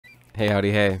Hey,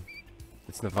 howdy, hey.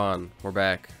 It's Navon. We're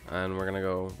back, and we're gonna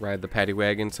go ride the paddy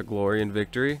wagon to glory and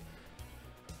victory.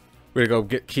 We're gonna go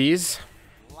get keys.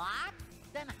 Lock?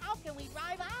 Then how can we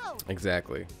drive out?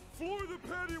 Exactly. Floor the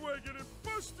paddy wagon and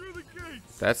bust through the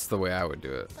gates. That's the way I would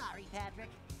do it. Sorry, Patrick.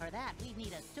 For that, we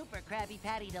need a super Krabby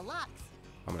Patty Deluxe.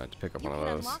 I'm gonna have to pick up You one can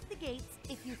of those. unlock the gates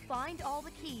if you find all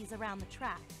the keys around the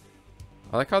track.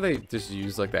 I like how they just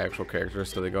use like the actual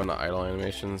characters, so they go into idle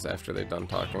animations after they're done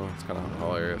talking. It's kind of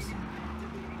hilarious.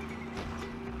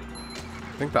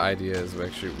 I think the idea is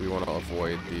we want to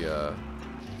avoid the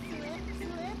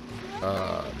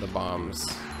bombs.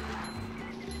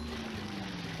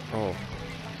 Oh,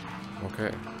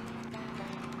 okay.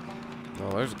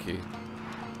 Oh, there's a key.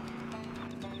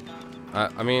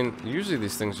 I mean, usually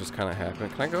these things just kind of happen.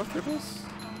 Can I go through this?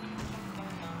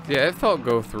 Yeah, it felt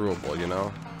go-throughable, you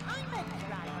know? I meant to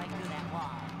drive right through that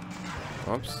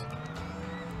wall. Oops.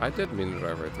 I did mean to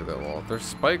drive right through that wall. There's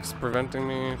spikes preventing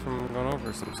me from going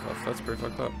over some stuff. That's pretty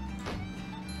fucked up.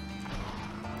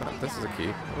 Oh, this is a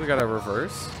key. We got a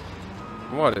reverse.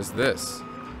 What is this?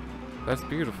 That's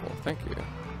beautiful. Thank you.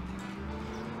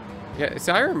 Yeah,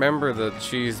 see, I remember the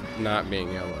cheese not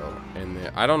being yellow in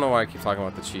the... I don't know why I keep talking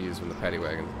about the cheese when the paddy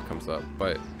wagon comes up,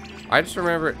 but I just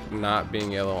remember it not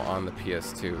being yellow on the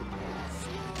PS2.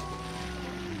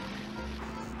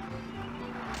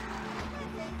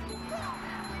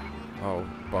 Oh,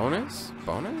 bonus?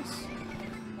 Bonus?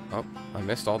 Oh, I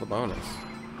missed all the bonus.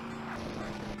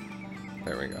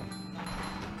 There we go.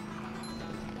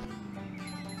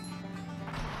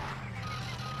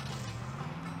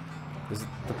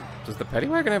 Does the paddy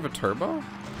wagon have a turbo?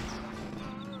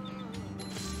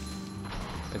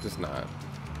 It does not.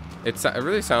 It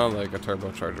really sounded like a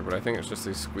turbocharger, but I think it's just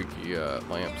these squeaky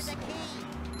lamps.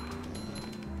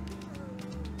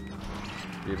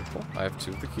 Beautiful. I have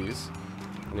 2 of the keys.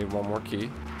 I need 1 more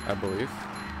key, I believe.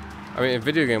 I mean, if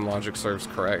video game logic serves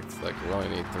correct, like, we only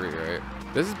need 3, right?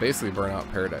 This is basically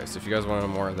Burnout Paradise. If you guys want to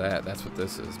know more of that, that's what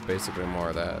this is. Basically more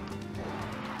of that.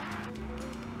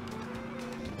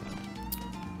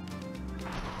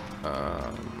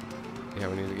 Yeah,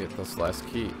 we need to get this last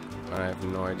key. I have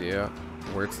no idea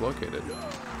where it's located.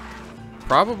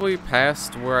 Probably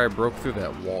past where I broke through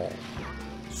that wall.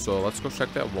 So let's go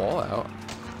check that wall out.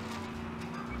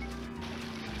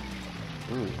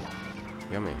 Ooh,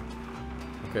 yummy.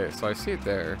 Okay, so I see it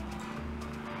there.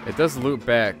 It does loop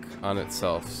back on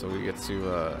itself, so we get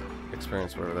to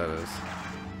experience whatever that is.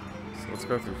 So let's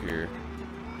go through here.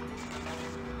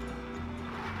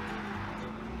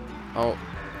 Oh,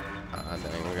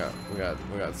 dang, we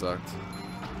got zucked.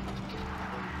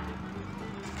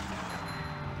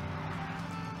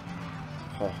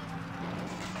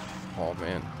 Oh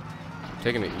man, we're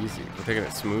taking it easy. We're taking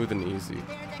it smooth and easy.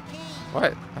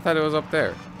 What? I thought it was up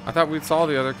there. I thought we saw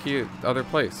the other key at the other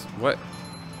place. What?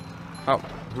 Oh,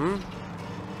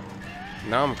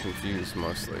 Now I'm confused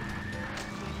mostly.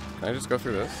 Can I just go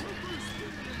through this?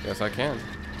 Yes, I can.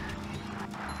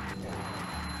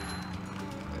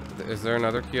 Is there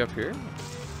another key up here?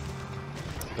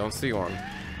 Don't see one.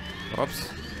 Oops.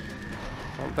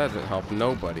 Well, that didn't help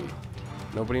nobody.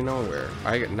 Nobody nowhere.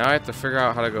 Now I have to figure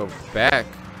out how to go back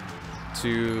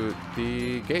to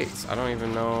the gates. I don't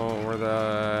even know where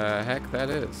the heck that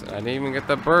is. I didn't even get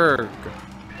the berg.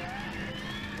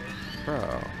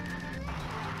 Bro.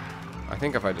 I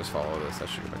think if I just follow this, I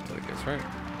should go back to the gates, right?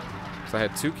 So I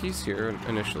had 2 keys here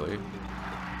initially.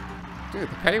 Dude,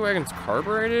 the paddy wagon's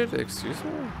carbureted? Excuse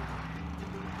me?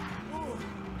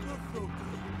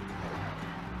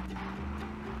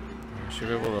 I should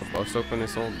be able to bust open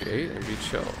this old gate and be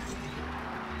chill.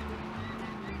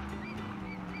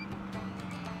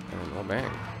 And well,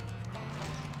 bang.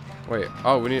 Wait,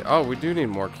 we do need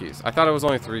more keys. I thought it was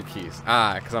only 3 keys.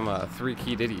 Ah, because I'm a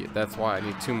 3-keyed idiot. That's why I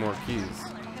need 2 more keys.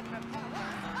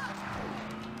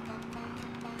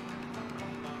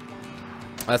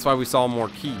 That's why we saw more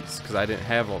keys, because I didn't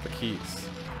have all the keys.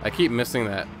 I keep missing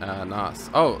that NOS.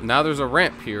 Oh, now there's a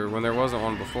ramp here when there wasn't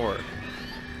one before.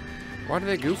 Why are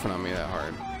they goofing on me that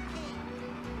hard?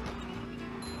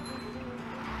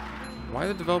 Why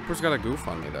the developers gotta goof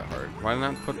on me that hard? Why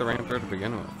not put the ramp there to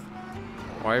begin with?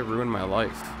 Why ruin my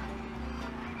life?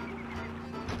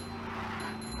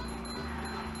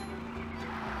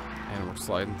 And we're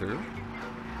sliding through.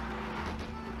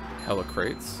 Hella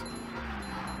crates.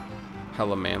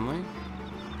 Hella manly.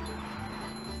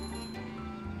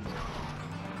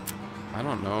 I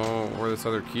don't know where this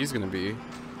other key's gonna be.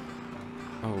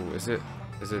 Oh, is it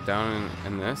down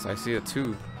in this? I see a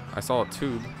tube. I saw a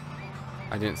tube.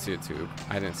 I didn't see a tube.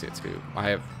 I didn't see a tube. I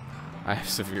have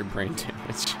severe brain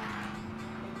damage.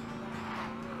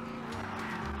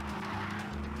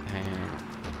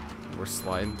 We're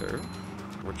sliding through.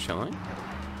 We're chilling.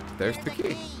 There's the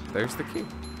key. There's the key.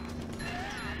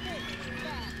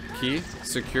 Key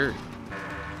secured.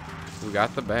 We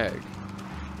got the bag.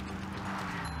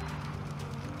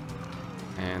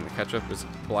 And the ketchup is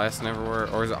blasting everywhere.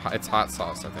 Or is it it's hot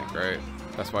sauce, I think, right?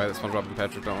 That's why the SpongeBob and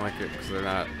Patrick don't like it, because they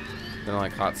don't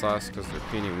like hot sauce, because they're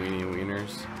teeny weeny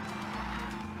wieners.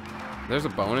 There's a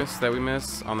bonus that we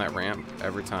miss on that ramp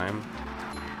every time.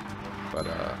 But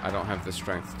I don't have the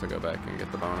strength to go back and get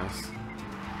the bonus.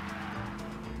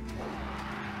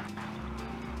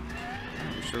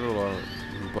 I'm sure it'll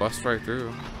bust right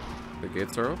through. The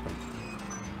gates are open.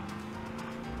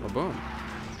 Well, boom.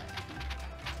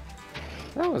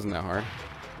 That wasn't that hard.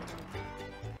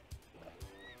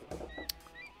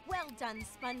 Well done,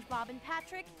 SpongeBob and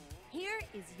Patrick. Here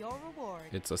is your reward.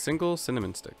 It's a single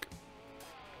cinnamon stick.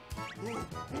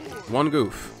 One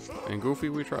goof. And Goofy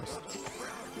we trust.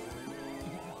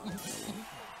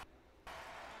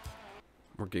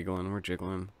 We're giggling, we're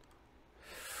jiggling.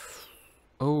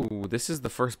 Oh, this is the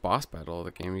first boss battle of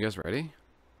the game. You guys ready?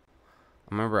 I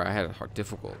remember I had a hard,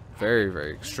 difficult, very,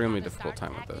 very, extremely difficult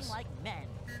time with this.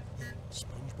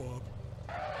 SpongeBob.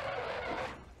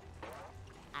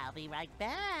 I'll be right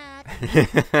back.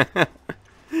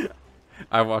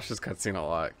 I watched this cutscene a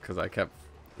lot because I kept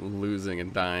losing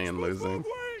and dying and losing.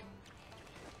 Wait!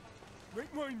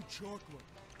 Make mine chocolate.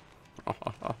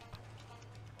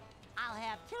 I'll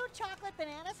have 2 chocolate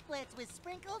banana splits with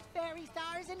sprinkled fairy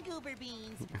stars and goober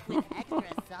beans. With extra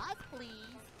sauce, please.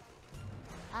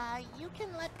 You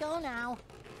can let go now.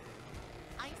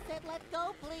 I said let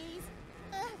go, please.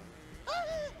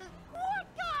 What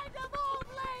kind of old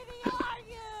lady are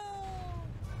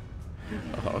you?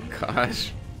 Oh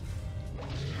gosh.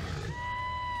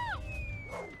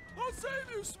 I'll save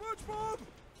you, SpongeBob!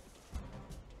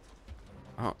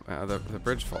 Oh, the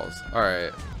bridge falls.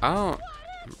 Alright, I don't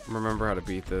remember how to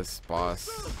beat this boss.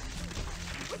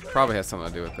 Probably has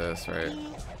something to do with this, right?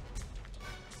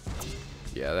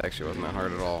 Yeah, that actually wasn't that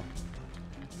hard at all.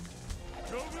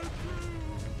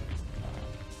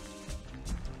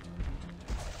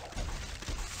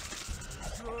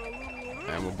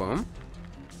 And we'll boom.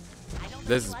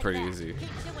 This is pretty easy.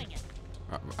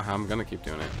 I'm gonna keep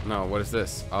doing it. No, what is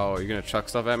this? Oh, you're gonna chuck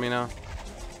stuff at me now?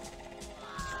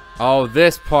 Oh,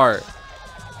 this part.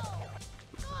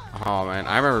 Oh man,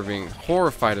 I remember being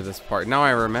horrified of this part. Now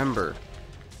I remember.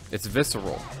 It's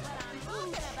visceral.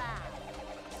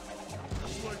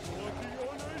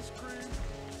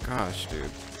 Gosh,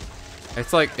 dude.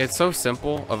 It's like, it's so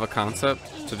simple of a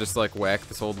concept to just like whack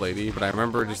this old lady, but I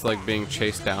remember just like being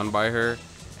chased down by her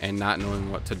and not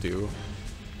knowing what to do.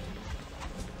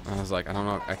 I was like, I don't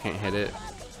know, I can't hit it.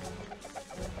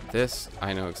 This,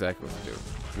 I know exactly what to do.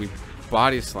 We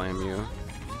body slam you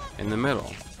in the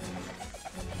middle.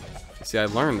 See, I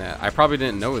learned that. I probably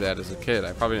didn't know that as a kid.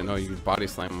 I probably didn't know you could body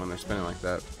slam when they're spinning like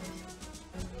that.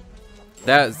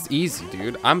 That's easy,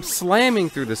 dude. I'm slamming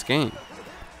through this game.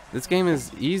 This game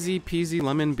is easy peasy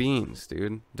lemon beans,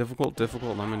 dude. Difficult,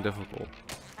 difficult, lemon difficult.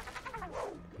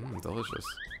 Delicious.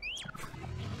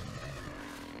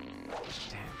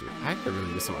 Damn, dude. I could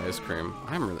really use some ice cream.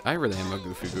 I really am a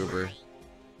goofy goober.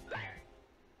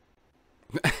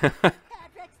 Patrick,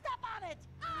 step on it!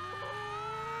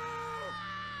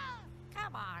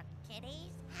 Come on,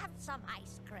 kiddies. Have some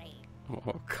ice cream.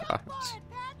 Oh, gosh.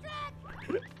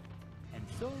 And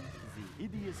so, the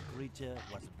hideous creature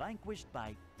was vanquished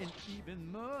by an even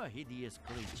more hideous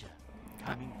creature.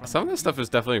 Some of this stuff is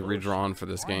definitely redrawn for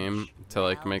this game to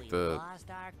like make the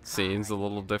scenes a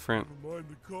little different. Mind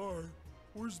the car.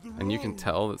 Where's the And you can road?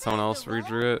 tell that someone else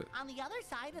redrew it. On the other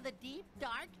side of the deep,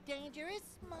 dark, dangerous,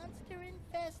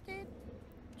 monster-infested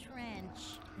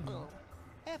trench. Oh.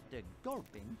 After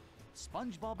gulping,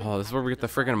 SpongeBob Oh, this is where we get the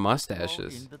friggin'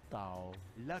 mustaches. In the towel.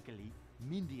 Luckily,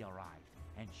 Mindy arrived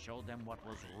and showed them what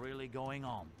was really going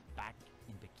on back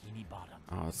in Bikini Bottom.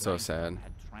 Oh, it's so sad.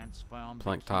 Had transformed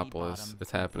Planktopolis. Bikini Bottom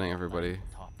It's happening, everybody.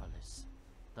 Planktopolis.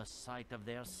 The sight of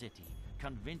their city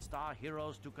convinced our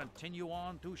heroes to continue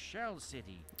on to Shell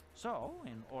City. So,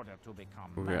 in order to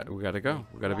become We gotta go.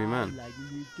 We gotta be men.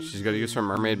 She's gotta use her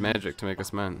mermaid magic to make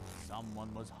us men.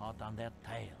 Someone was hot on their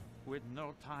tail. With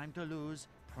no time to lose,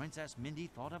 Princess Mindy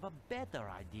thought of a better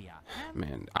idea.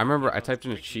 Man, I remember I typed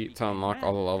in a cheat to unlock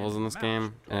all the levels in this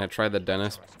game, and I tried the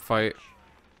dentist fight.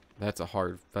 That's a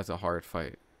hard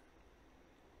fight.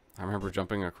 I remember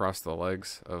jumping across the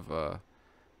legs of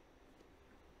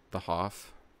the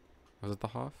Hoff. Was it the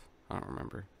Hoff? I don't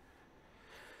remember.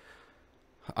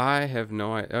 I have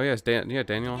no idea. Oh yes, Daniel To get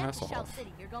to Shell Hasselhoff.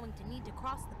 City, you're going to need to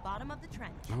cross the bottom of the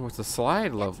trench. Oh, it's a slide Get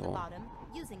to the level. bottom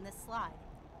using this slide.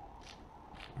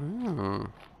 Oh.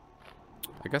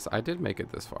 I guess I did make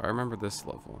it this far. I remember this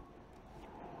level.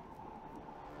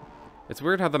 It's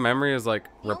weird how the memory is like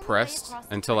repressed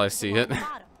until I see it.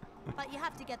 But you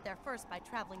have to get there first by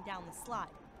traveling down the slide,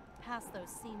 past those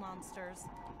sea monsters.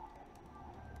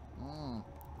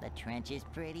 The trench is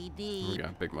pretty deep. We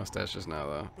got big mustaches now,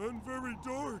 though. And very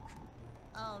dark.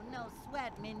 Oh, no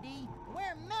sweat, Mindy.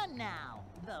 We're men now.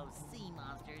 Those sea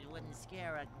monsters wouldn't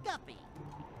scare a guppy.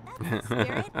 That's the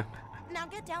spirit. Now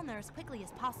get down there as quickly as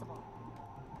possible.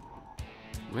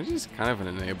 Mindy's kind of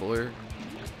an enabler.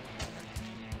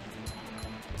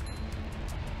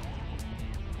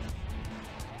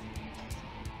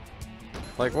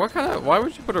 Like, what kind of... Why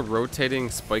would you put a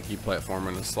rotating, spiky platform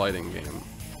in a sliding game?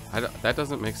 That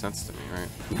doesn't make sense to me, right?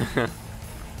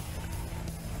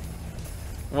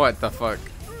 What the fuck?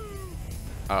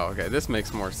 Oh, okay. This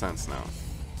makes more sense now.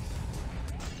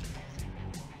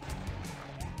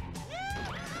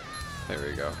 There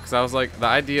we go. Because I was like, the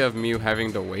idea of Mew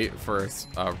having to wait for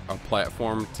a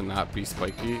platform to not be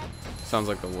spiky sounds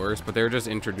like the worst, but they were just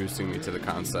introducing me to the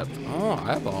concept. Oh,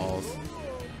 eyeballs.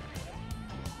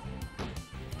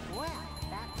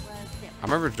 I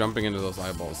remember jumping into those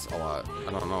eyeballs a lot.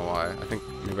 I don't know why. I think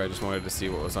maybe I just wanted to see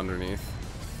what was underneath.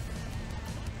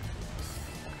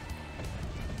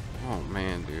 Oh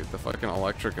man, dude, the fucking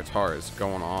electric guitar is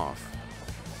going off.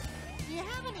 Do you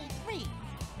have any treats?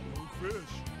 No fish.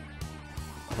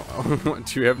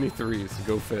 Do you have any threes?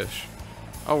 Go fish.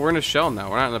 Oh, we're in a shell now.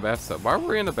 We're not in a bathtub. Why were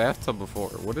we in a bathtub before?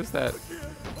 What is that?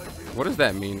 What does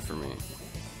that mean for me?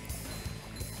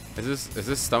 Is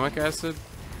this stomach acid?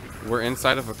 We're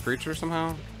inside of a creature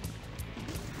somehow?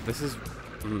 This is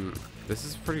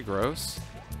pretty gross.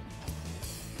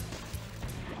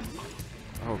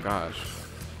 Oh gosh.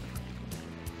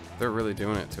 They're really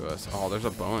doing it to us. Oh, there's a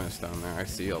bonus down there. I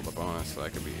see all the bonus that I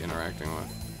could be interacting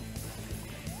with.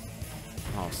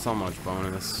 Oh, so much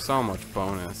bonus. So much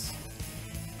bonus.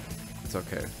 It's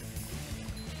okay.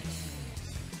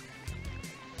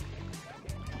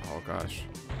 Oh gosh.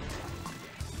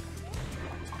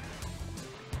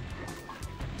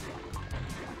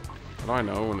 How do I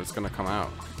know when it's gonna come out?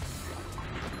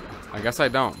 I guess I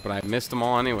don't, but I missed them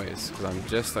all anyways, because I'm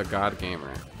just a god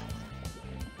gamer.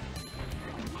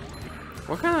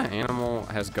 What kind of animal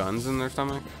has guns in their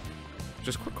stomach?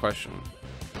 Just quick question.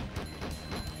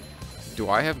 Do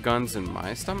I have guns in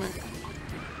my stomach?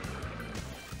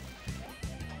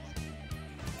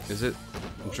 Is it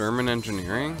German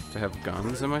engineering to have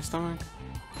guns in my stomach?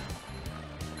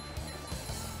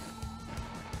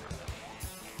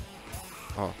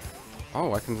 Oh.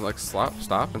 Oh, I can like stop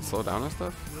and slow down and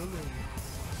stuff?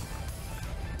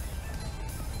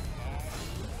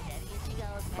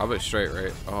 I'll be straight,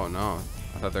 right? Oh no.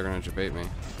 I thought they were gonna debate me.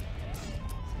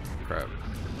 Crap.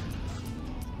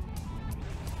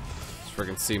 There's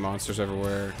freaking sea monsters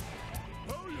everywhere.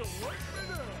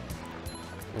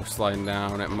 We're sliding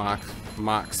down at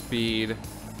Mach speed.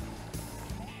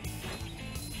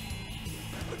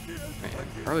 Man,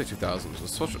 early 2000s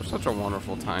was such a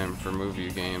wonderful time for movie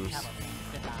games.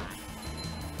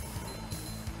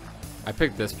 I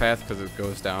picked this path because it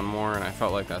goes down more, and I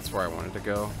felt like that's where I wanted to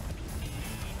go.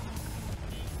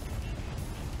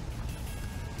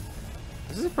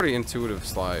 This is a pretty intuitive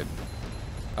slide.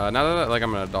 Now that like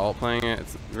I'm an adult playing it,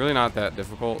 it's really not that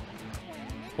difficult.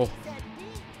 Oh.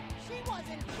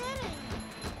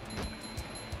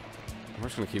 I'm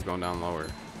just gonna keep going down lower.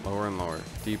 Lower and lower.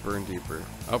 Deeper and deeper.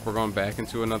 Oh, we're going back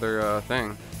into another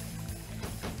thing.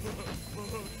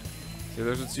 See,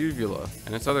 there's its uvula,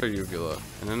 and its other uvula,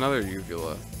 and another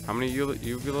uvula. How many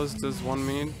uvulas does one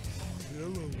mean?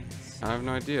 I have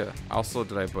no idea. Also,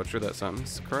 did I butcher that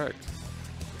sentence? Correct.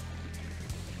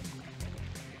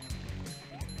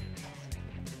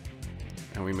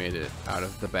 And we made it out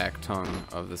of the back tongue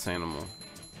of this animal.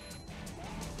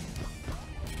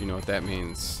 If you know what that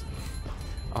means.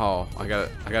 Oh, I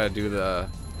gotta do the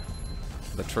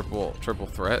triple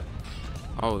threat.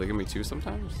 Oh, they give me two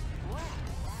sometimes?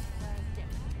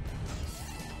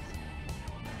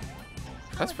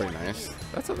 That's pretty nice.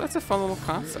 That's a fun little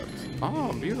concept.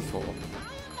 Oh, beautiful.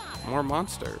 More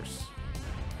monsters.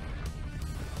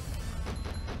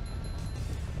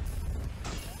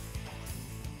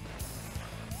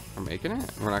 We're making it.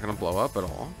 We're not gonna blow up at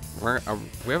all.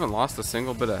 We haven't lost a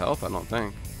single bit of health, I don't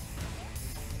think.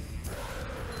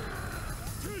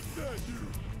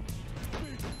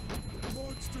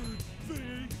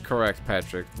 Correct,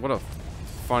 Patrick. What a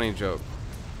funny joke.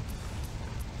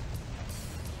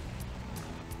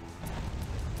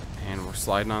 And we're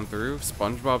sliding on through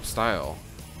SpongeBob style.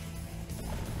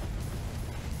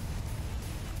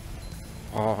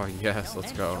 Oh yes,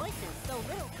 let's go.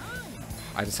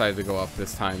 I decided to go up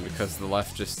this time because the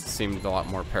left just seemed a lot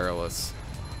more perilous.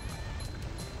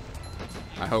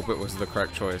 I hope it was the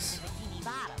correct choice.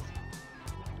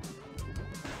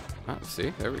 Oh,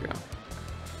 see? There we go.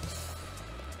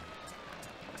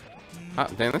 Ah,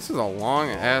 damn, this is a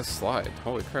long-ass slide.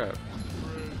 Holy crap.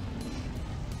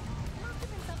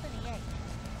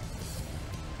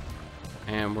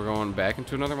 And we're going back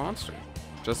into another monster.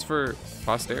 Just for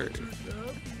posterity.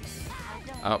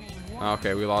 Oh,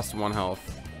 okay, we lost 1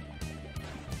 health.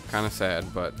 Kind of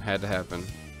sad, but had to happen.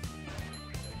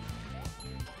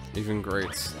 Even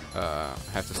greats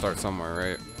have to start somewhere,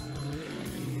 right?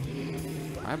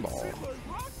 Eyeball.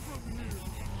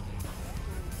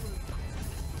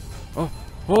 Oh,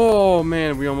 oh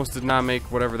man, we almost did not make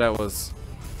whatever that was.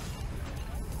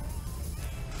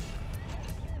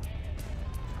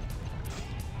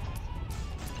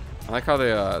 I like how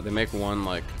they make one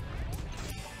like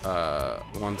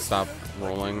one stop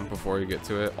rolling before you get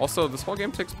to it. Also, this whole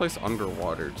game takes place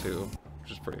underwater too,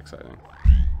 which is pretty exciting.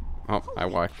 Oh, I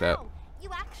whacked that. You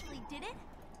actually did it?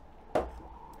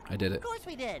 I did it. Of course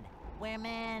we did. We're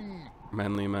men.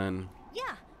 Manly men.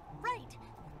 Yeah, right.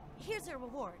 Here's your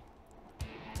reward.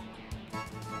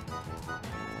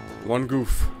 1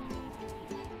 goof.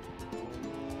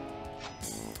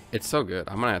 It's so good.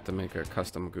 I'm gonna have to make a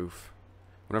custom goof.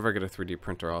 Whenever I get a 3D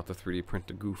printer, I'll have to 3D print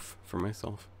a goof for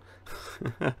myself.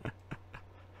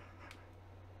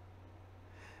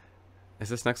 Is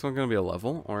this next one gonna be a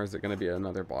level, or is it gonna be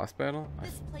another boss battle?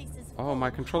 This place is Oh, my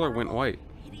controller went white.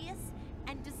 hideous,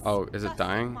 and Oh, is it disgusting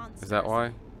dying? monsters. Is that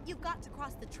why? You've got to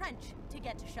cross the trench to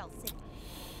get to Shell City.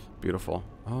 Beautiful.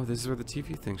 Oh, this is where the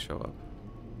TV things show up.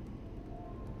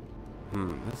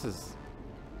 This is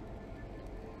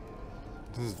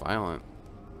violent.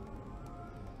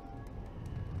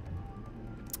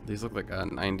 These look like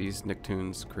 90s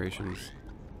Nicktoons creations.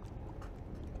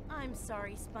 I'm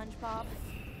sorry, SpongeBob.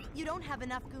 You don't have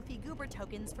enough Goofy Goober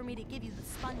tokens for me to give you the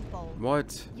Sponge Bowl.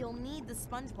 What? You'll need the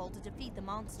Sponge Bowl to defeat the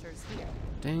monsters here.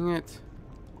 Dang it.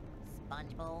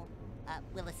 Sponge bowl.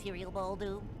 Will a cereal bowl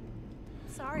do?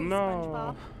 Sorry, No.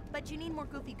 SpongeBob, but you need more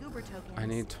Goofy Goober tokens. I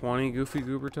need 20 Goofy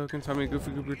Goober tokens. How many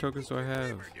Goofy Goober tokens do I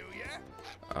have?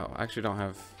 Oh, I actually don't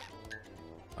have.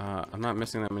 I'm not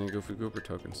missing that many Goofy Goober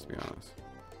tokens, to be honest.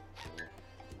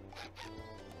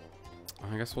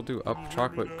 I guess we'll do Up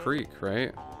Chocolate Creek,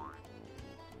 right?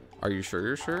 Are you sure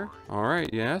you're sure?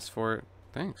 Alright, you asked for it.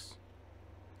 Thanks.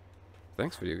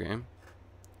 Thanks, video game.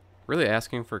 Really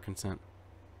asking for consent.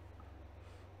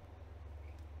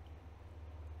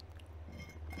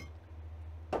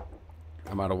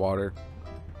 I'm out of water.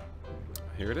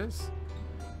 Here it is.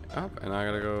 Up, and I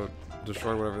gotta go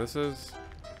destroy whatever this is.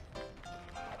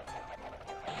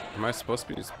 Am I supposed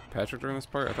to be Patrick during this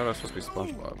part? I thought I was supposed to be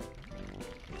SpongeBob.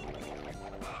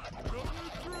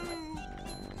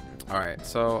 Alright,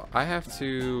 so I have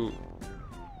to...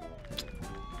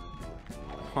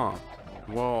 Huh.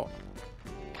 Well,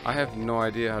 I have no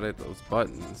idea how to hit those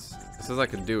buttons. It says I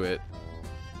can do it.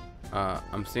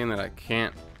 I'm seeing that I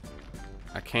can't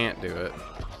do it.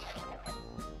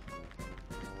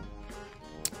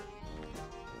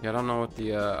 Yeah, I don't know what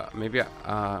the, maybe,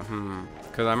 because I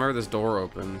remember this door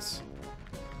opens.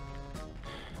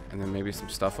 And then maybe some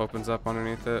stuff opens up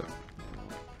underneath it.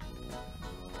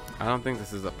 I don't think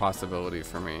this is a possibility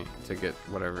for me to get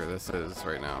whatever this is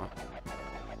right now.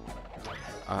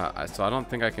 So I don't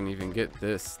think I can even get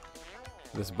this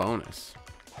bonus.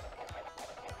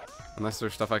 Unless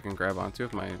there's stuff I can grab onto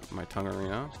with my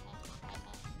Tongarino.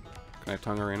 Can I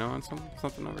Tongarino on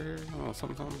something over here? Oh,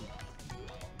 something.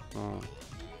 Oh.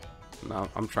 No,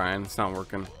 I'm trying. It's not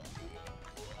working.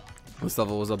 This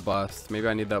level was a bust. Maybe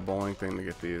I need that bowling thing to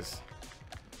get these.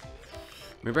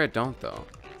 Maybe I don't, though.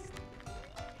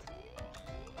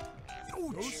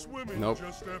 No swimming Nope.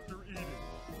 just after eating.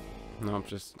 Nope,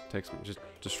 just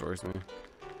destroys me.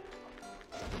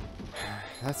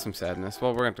 That's some sadness.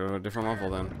 Well, we're gonna have to go to a different level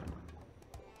then.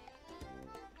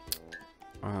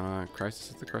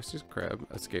 Crisis at the Krusty's Krab.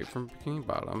 Escape from Bikini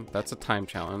Bottom. That's a time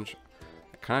challenge.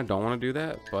 I kind of don't want to do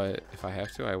that, but if I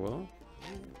have to, I will.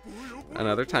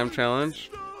 Another time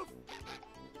challenge.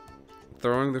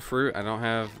 Throwing the fruit. I don't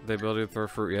have the ability to throw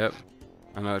fruit yet.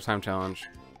 Another time challenge.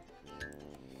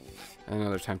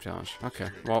 Another time challenge. Okay,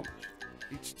 well,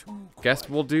 guess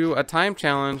we'll do a time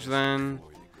challenge then.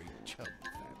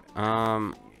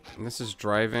 This is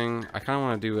driving. I kind of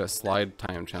want to do a slide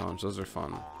time challenge. Those are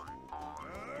fun.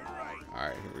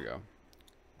 Alright, here we go.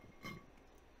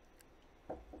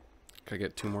 Gotta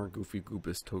get 2 more Goofy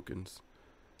Goobus tokens.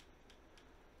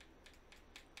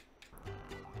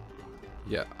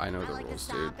 Yeah, I know I the like to rules,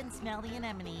 stop dude. and smell the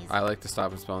anemones. I like to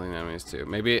stop and spell the enemies too.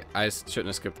 Maybe I shouldn't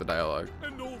have skipped the dialogue.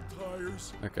 And old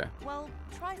tires. Okay. Well,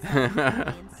 try something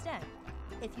differently instead.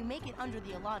 If you make it under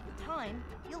the allotted time,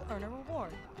 you'll earn a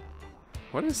reward.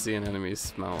 What does seeing enemies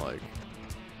smell like?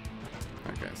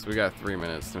 Okay, so we got 3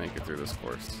 minutes to make it through this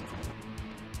course.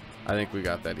 I think we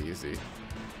got that easy.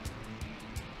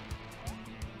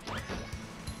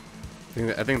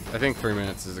 I think 3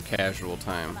 minutes is a casual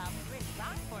time.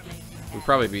 We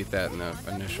probably beat that in the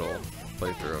initial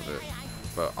playthrough of it,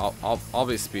 but I'll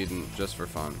be speeding just for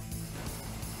fun.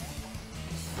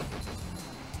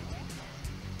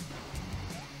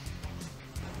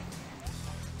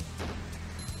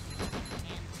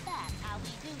 That's how we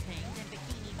do things in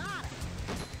Bikini Bottom.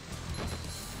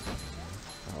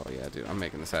 Oh yeah, dude, I'm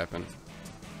making this happen.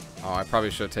 Oh, I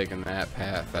probably should have taken that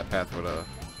path. That path would have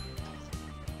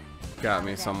got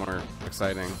me somewhere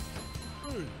exciting.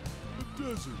 Hey, the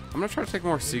desert. I'm gonna try to take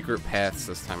more secret paths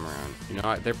this time around. You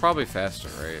know, they're probably faster,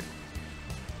 right?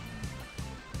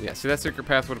 Yeah, see, that secret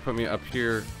path would have put me up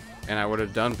here, and I would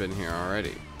have been here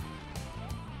already.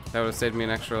 That would have saved me an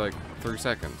extra, like, 3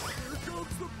 seconds. Here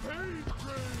comes the pain train.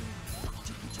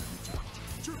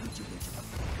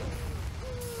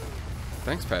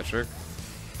 Thanks, Patrick.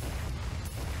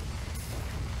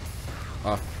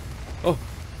 Oh!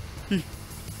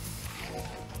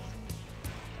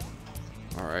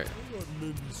 Alright. I got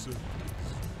many seconds.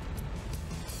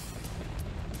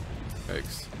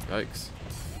 Yikes. Yikes.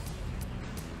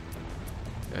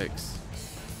 Yikes.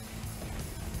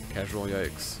 Casual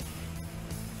yikes.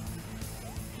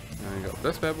 Now you go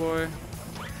this bad boy.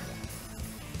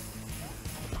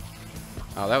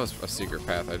 Oh, that was a secret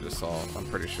path I just saw, I'm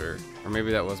pretty sure. Or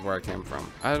maybe that was where I came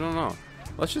from. I don't know.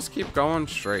 Let's just keep going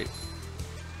straight.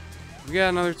 We got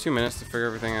another 2 minutes to figure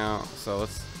everything out, so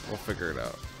we'll figure it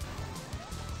out.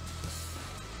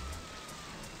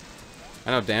 I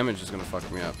know damage is gonna fuck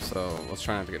me up, so let's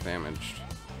try not to get damaged.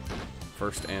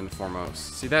 First and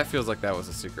foremost. See, that feels like that was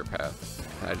a secret path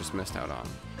that I just missed out on.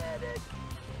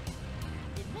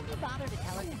 Did Mindy bother to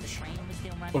tell us if the train was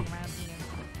still running around here?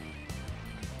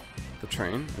 The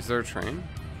train? Is there a train?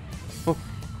 Oh.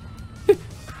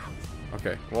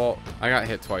 Okay, well, I got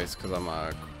hit twice because I'm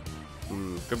a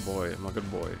good boy. I'm a good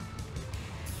boy.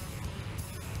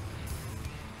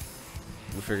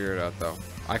 We'll figure it out, though.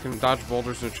 I can dodge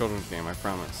boulders in a children's game, I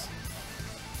promise.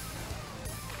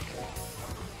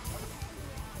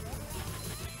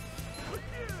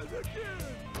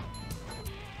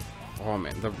 Oh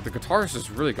man, the guitarist is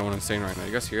really going insane right now.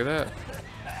 You guys hear that?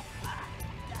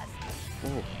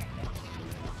 Oh,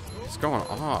 it's going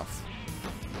off.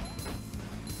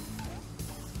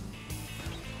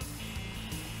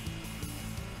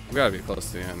 We gotta be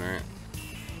close to the end, right?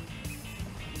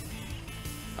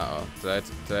 Uh oh, did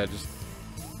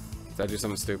I do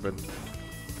something stupid?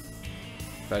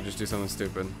 Did I just do something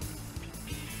stupid?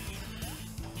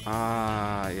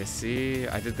 Ah, you see?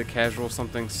 I did the casual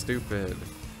something stupid.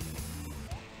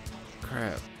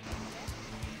 Crap.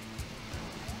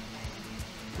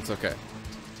 It's okay.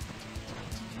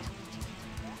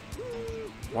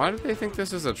 Why do they think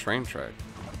this is a train track?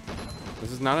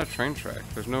 This is not a train track.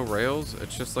 There's no rails.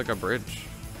 It's just like a bridge.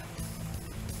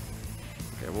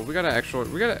 Okay, well we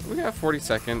got 40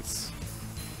 seconds.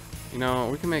 You know,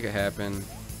 we can make it happen.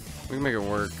 We can make it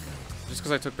work. Just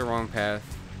because I took the wrong path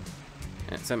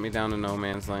and it sent me down to no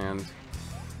man's land.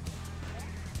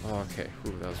 Oh, okay.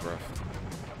 Ooh, that was rough.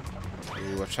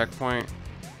 Ooh, a checkpoint.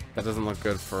 That doesn't look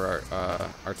good for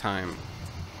our time.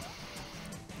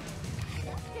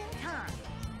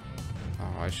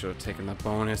 Oh, I should have taken the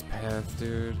bonus path,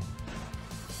 dude.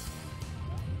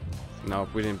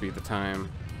 Nope, we didn't beat the time.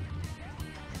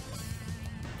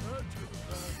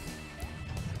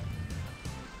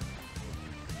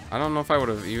 I don't know if I would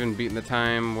have even beaten the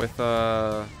time with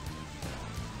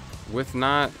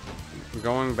not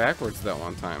going backwards that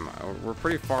one time. We're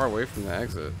pretty far away from the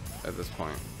exit at this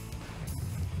point.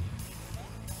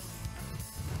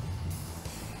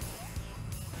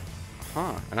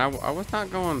 Huh, and I was not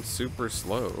going super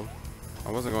slow.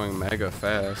 I wasn't going mega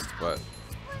fast, but...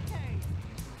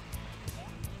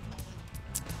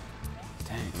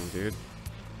 Dang, dude.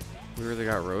 We really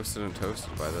got roasted and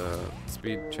toasted by the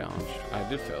speed challenge. I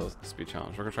did fail the speed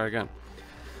challenge. We're gonna try again.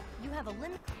 You have a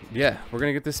limit. Yeah, we're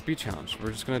gonna get this speed challenge.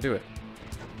 We're just gonna do it.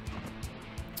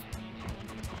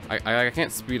 I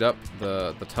can't speed up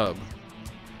the tub.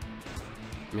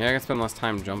 I mean, I can spend less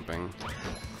time jumping.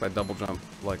 Cause I double jump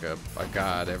like a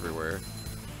god everywhere.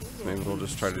 So maybe we'll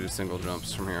just try to do single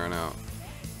jumps from here on out.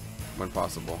 When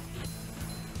possible.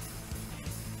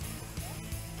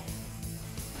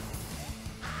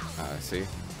 See?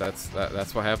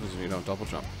 That's what happens when you don't double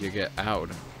jump. You get out.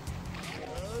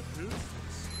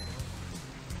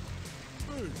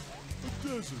 Hey, a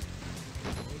desert.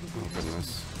 Oh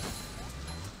goodness.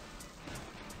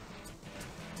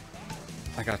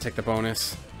 I gotta take the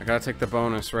bonus. I gotta take the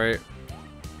bonus, right?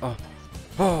 Oh.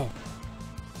 Oh!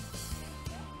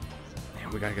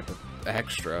 Man, we gotta get the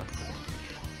extra.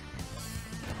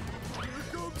 Here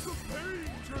comes the pain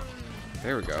train.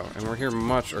 There we go. And we're here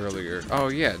much earlier. Oh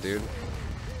yeah, dude.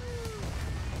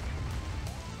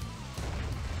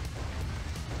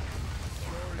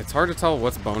 It's hard to tell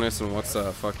what's bonus and what's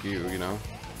fuck you, you know?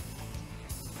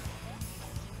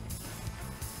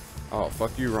 Oh,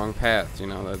 fuck you, wrong path. You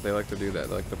know, they like to do that.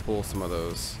 They like to pull some of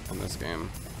those in this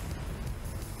game.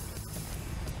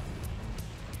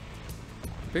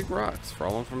 Big rocks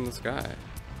falling from the sky.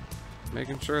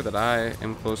 Making sure that I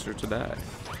am closer to die.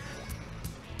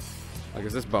 Like,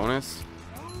 is this bonus?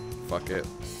 Fuck it.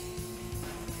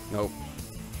 Nope.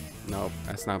 Nope,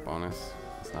 that's not bonus.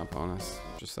 That's not bonus.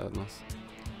 Just sadness.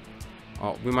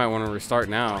 Oh, we might want to restart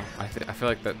now. I feel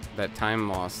like that time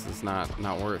loss is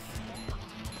not worth.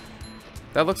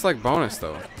 That looks like bonus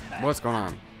though. What's going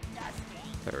on?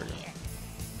 There we go.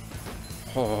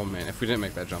 Oh man, if we didn't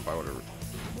make that jump, I would have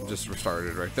just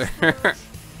restarted right there.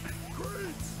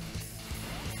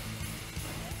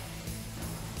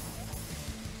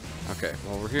 Okay,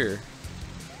 well we're here.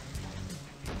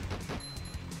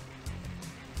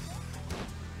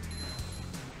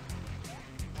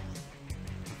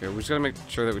 Okay, we just gotta make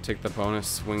sure that we take the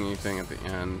bonus swingy thing at the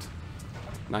end.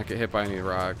 Not get hit by any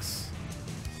rocks.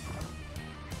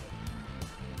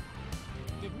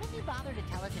 Did Mindy bother to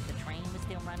tell us if the train was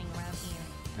still running around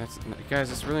here?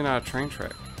 Guys, it's really not a train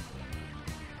track.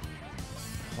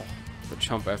 Oh, the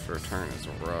jump after a turn is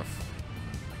rough.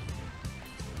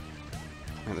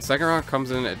 And the second round comes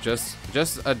in at just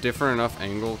a different enough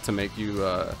angle to make you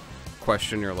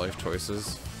question your life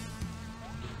choices.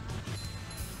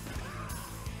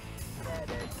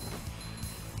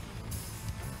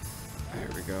 There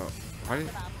we go.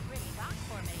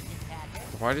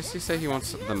 Why does he say he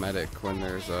wants the medic when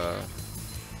there's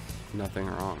nothing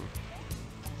wrong?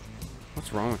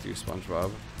 What's wrong with you,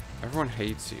 SpongeBob? Everyone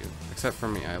hates you, except for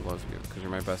me. I love you because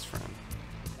you're my best friend.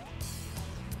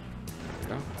 There we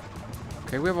go.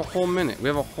 Okay, we have a whole minute. We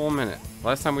have a whole minute.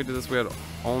 Last time we did this, we had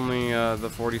only the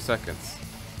 40 seconds.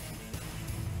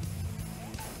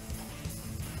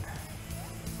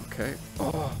 Okay.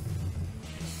 Oh.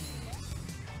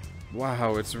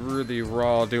 Wow, it's really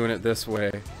raw doing it this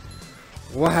way.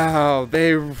 Wow,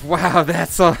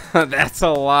 that's a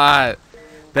lot.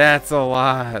 That's a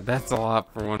lot. That's a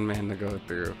lot for one man to go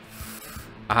through.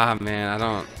 Ah man,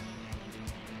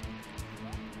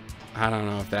 I don't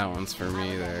know if that one's for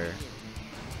me there.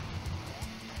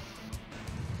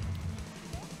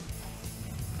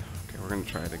 Okay, we're gonna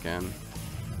try it again.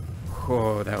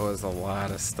 Whoa, that was a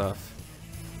lot of stuff.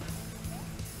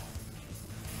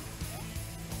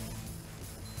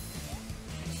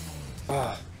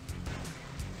 Oh.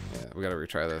 Yeah, we gotta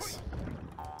retry this.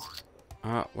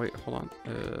 Wait, hold on.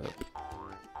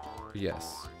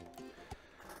 Yes.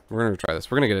 We're gonna try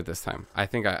this. We're gonna get it this time. I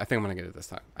think I'm gonna get it this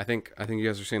time. I think you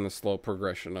guys are seeing the slow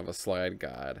progression of a slide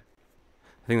god.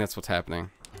 I think that's what's happening.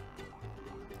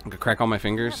 I'm gonna crack all my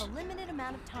fingers.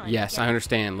 Yes, I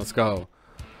understand. Let's go.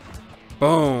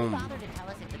 Boom.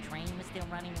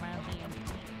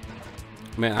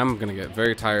 Man, I'm gonna get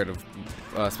very tired of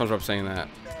SpongeBob saying that.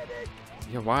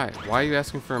 Yeah, why? Why are you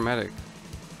asking for a medic?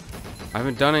 I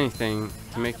haven't done anything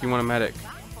to make you want a medic.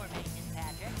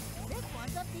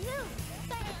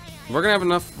 We're gonna have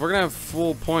enough. We're gonna have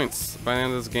full points by the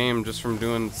end of this game just from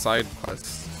doing side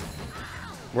quests.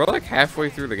 We're like halfway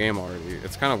through the game already.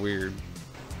 It's kind of weird.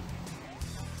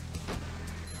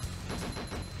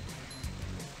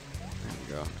 There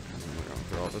we go. And then we're going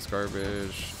through all this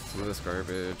garbage, some of this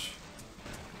garbage,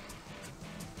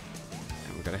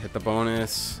 and we gotta hit the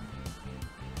bonus.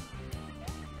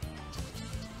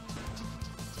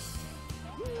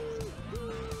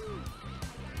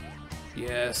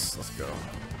 Yes, let's go.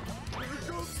 Here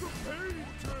comes the pain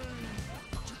train.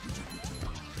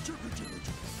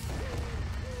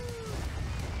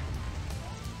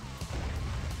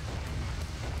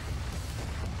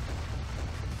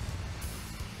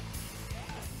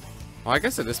 Well, I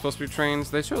guess it is supposed to be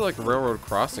trains. They show like railroad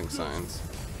crossing signs,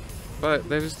 but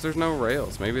there's no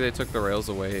rails. Maybe they took the rails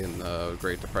away in the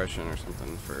Great Depression or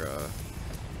something for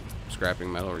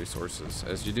scrapping metal resources,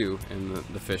 as you do in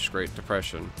the fish Great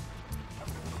Depression.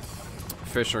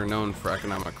 Fish are known for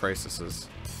economic crises.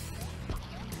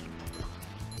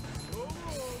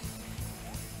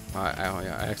 I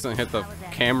accidentally hit the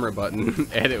camera button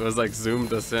and it was like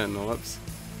zoomed us in. Whoops.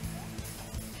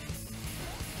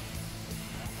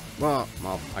 Well,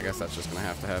 I guess that's just gonna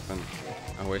have to happen.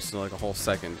 I wasted like a whole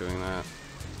second doing that.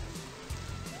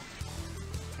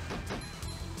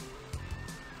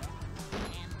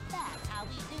 And that's how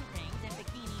we do things in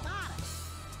Bikini Bottom.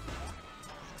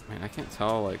 Man, I can't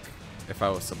tell like if I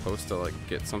was supposed to like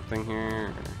get something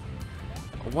here.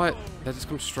 Or... What? That just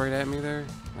comes straight at me there?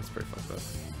 That's pretty fucked up.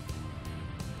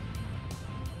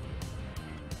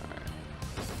 Alright.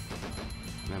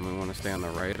 Then we want to stay on the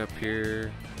right up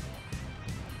here.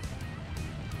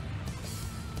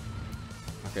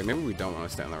 Okay, maybe we don't want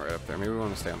to stay on the right up there. Maybe we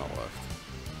want to stay on the left.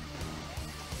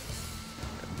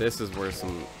 This is where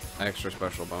some extra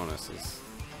special bonuses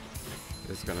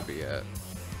is going to be at.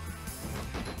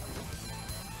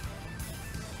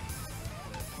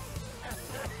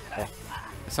 Oh,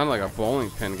 it sounded like a bowling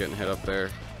pin getting hit up there.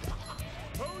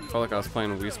 Felt like I was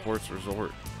playing Wii Sports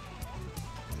Resort.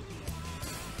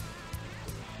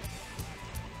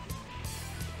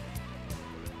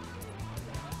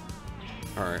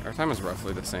 Alright, our time is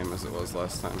roughly the same as it was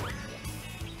last time.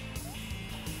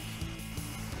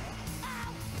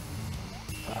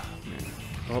 Oh, man.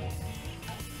 Oh.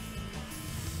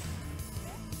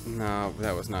 No,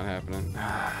 that was not happening.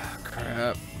 Ah,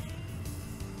 crap.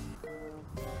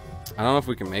 I don't know if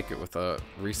we can make it with a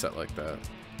reset like that.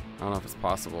 I don't know if it's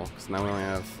possible, because now we only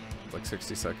have like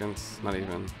 60 seconds. Not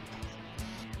even.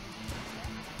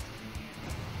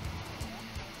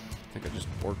 I think I just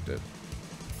borked it.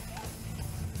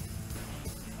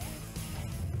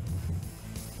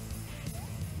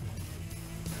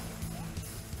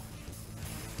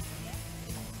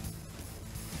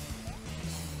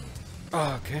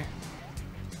 Oh, okay.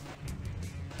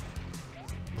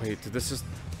 Wait, did this just...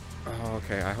 Oh,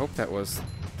 okay. I hope that was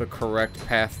the correct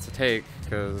path to take,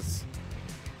 because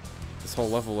this whole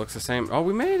level looks the same. Oh,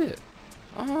 we made it!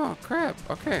 Oh, crap.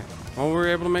 Okay. Well, we were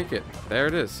able to make it. There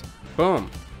it is. Boom.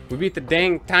 We beat the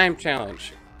dang time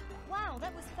challenge. Wow,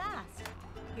 that was fast.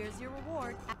 Here's your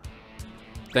reward.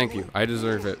 Thank you. I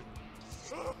deserve it.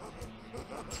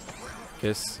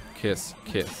 Kiss, kiss,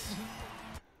 kiss.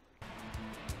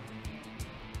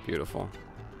 Beautiful.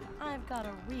 I've got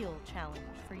a real challenge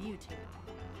for you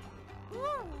two.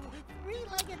 Ooh,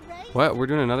 three-legged race. What? We're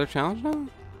doing another challenge now?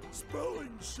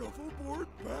 Spelling shuffleboard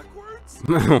backwards?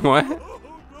 What?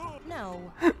 Oh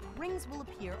no. No, rings will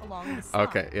appear along the side.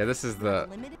 Okay, yeah, this is the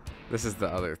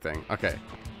other thing. Okay.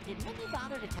 Did Mickey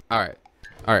bother to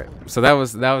Alright, so that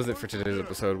was it for today's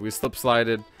episode. We slip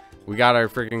slided. We got our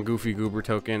freaking Goofy Goober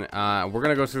token. We're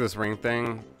gonna go through this ring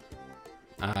thing.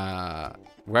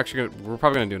 We're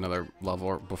probably gonna do another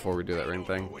level before we do that ring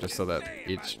thing, just so that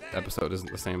each episode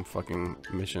isn't the same fucking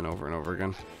mission over and over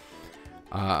again.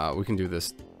 We can do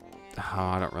this.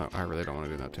 Oh, I really don't want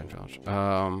to do that 10 challenge.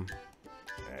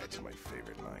 That's my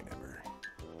favorite line ever.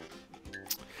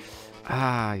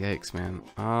 Yikes, man.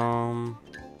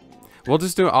 We'll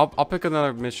just do. I'll pick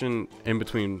another mission in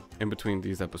between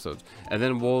these episodes, and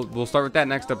then we'll start with that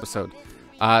next episode.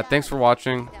 Thanks for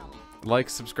watching. Like,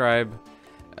 subscribe.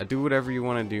 Do whatever you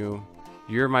want to do.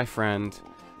 You're my friend.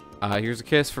 Here's a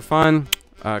kiss for fun,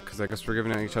 because I guess we're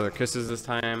giving each other kisses this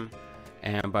time.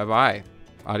 And bye-bye.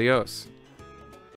 Adios.